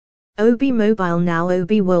Obi Mobile. Now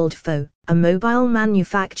Obi Worldfo, a mobile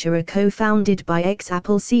manufacturer co-founded by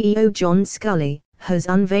ex-Apple CEO John Sculley, has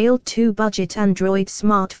unveiled two budget Android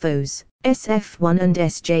smartphones, SF1 and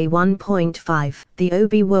SJ 1.5. The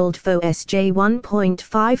Obi Worldfo SJ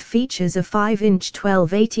 1.5 features a 5-inch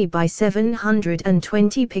 1280 by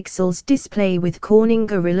 720 pixels display with Corning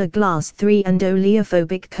Gorilla Glass 3 and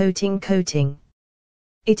oleophobic coating.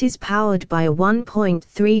 It is powered by a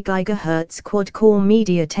 1.3 GHz quad-core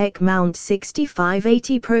MediaTek Mount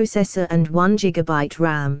 6580 processor and 1 GB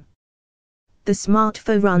RAM. The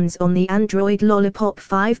smartphone runs on the Android Lollipop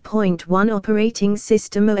 5.1 operating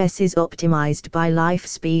system. OS is optimized by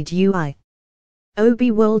LifeSpeed UI.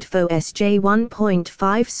 Obi Worldfo SJ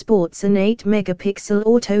 1.5 sports an 8-megapixel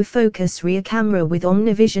autofocus rear camera with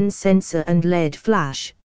Omnivision sensor and LED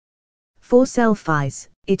flash. For selfies,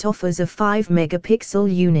 it offers a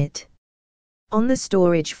 5-megapixel unit. On the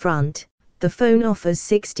storage front, the phone offers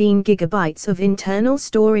 16 GB of internal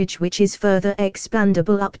storage, which is further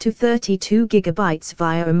expandable up to 32 GB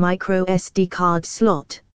via a micro SD card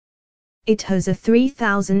slot. It has a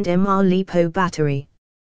 3000 mAh LiPo battery.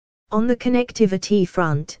 On the connectivity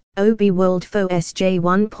front, Obi Worldfo SJ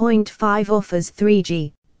 1.5 offers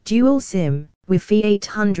 3G, dual SIM, Wi-Fi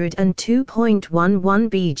 800 and 2.11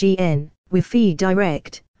 BGN, Wi-Fi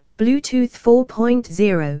Direct, Bluetooth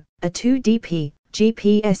 4.0, a 2DP,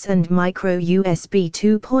 GPS and micro USB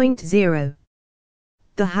 2.0.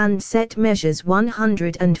 The handset measures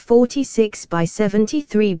 146 by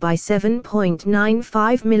 73 by 7.95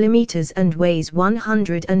 mm and weighs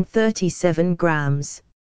 137 grams.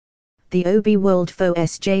 The Obi Worldfo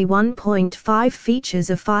SJ 1.5 features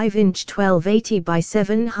a 5-inch 1280 by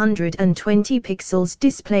 720 pixels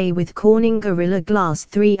display with Corning Gorilla Glass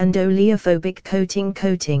 3 and oleophobic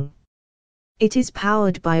coating. It is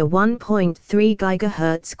powered by a 1.3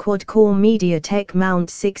 GHz quad-core MediaTek Mount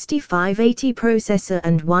 6580 processor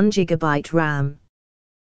and 1 GB RAM.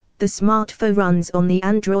 The smartphone runs on the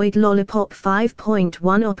Android Lollipop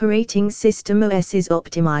 5.1 operating system. OS is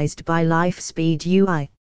optimized by LifeSpeed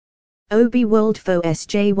UI. Obi Worldfo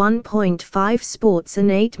SJ 1.5 sports an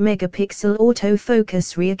 8-megapixel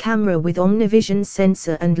autofocus rear camera with Omnivision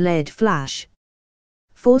sensor and LED flash.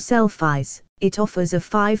 For selfies, it offers a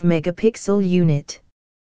 5-megapixel unit.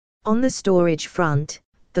 On the storage front,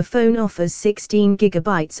 the phone offers 16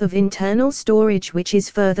 GB of internal storage, which is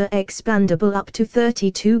further expandable up to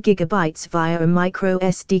 32 GB via a micro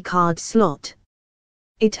SD card slot.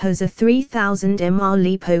 It has a 3000 mAh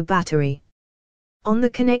LiPo battery. On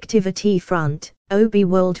the connectivity front, Obi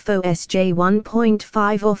Worldfo SJ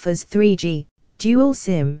 1.5 offers 3G, dual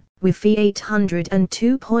SIM, Wi-Fi 800 and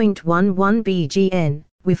 2.11 BGN,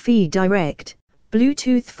 Wi-Fi Direct,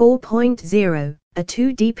 Bluetooth 4.0, a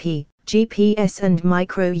 2DP, GPS and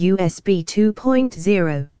micro USB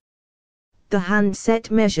 2.0. The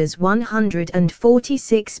handset measures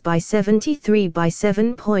 146 by 73 by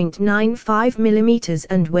 7.95 mm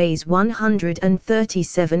and weighs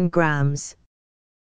 137 grams.